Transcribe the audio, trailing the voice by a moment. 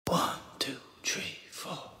1, 2, 3,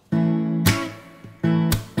 4.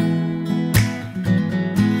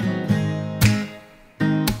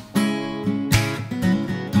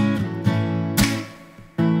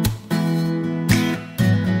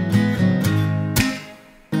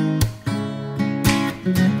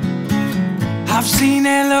 I've seen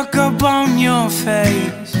that look up on your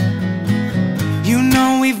face. You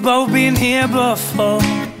know we've both been here before.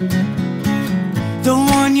 The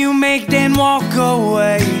one you make then walk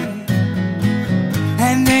away,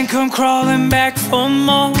 and then come crawling back for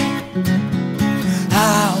more.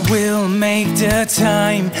 I will make the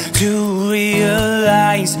time to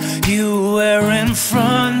realize you were in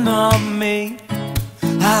front of me.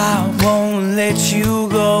 I won't let you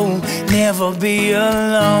go, never be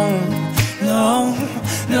alone. No,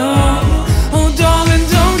 no. Oh darling,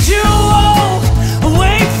 don't you walk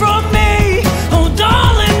away from me. Oh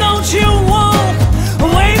darling, don't you walk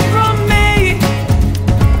away from me.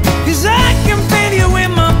 'Cause I can feel you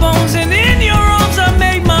in my bones, and in your arms I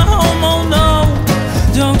make my home. Oh no,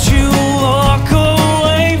 don't you walk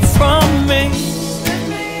away from me. Just let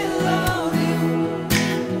me love you.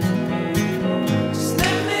 Just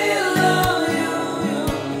let me love you.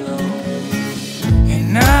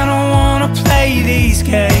 And I don't wanna play these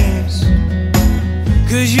games,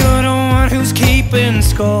 'cause you're the one who's keeping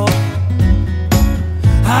score.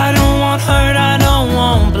 I don't want hurt, I don't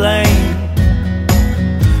want blame.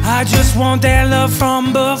 I just want that love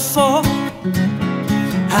from before.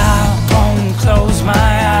 I won't close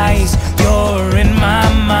my eyes, you're in my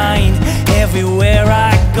mind. Everywhere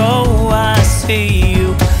I go I see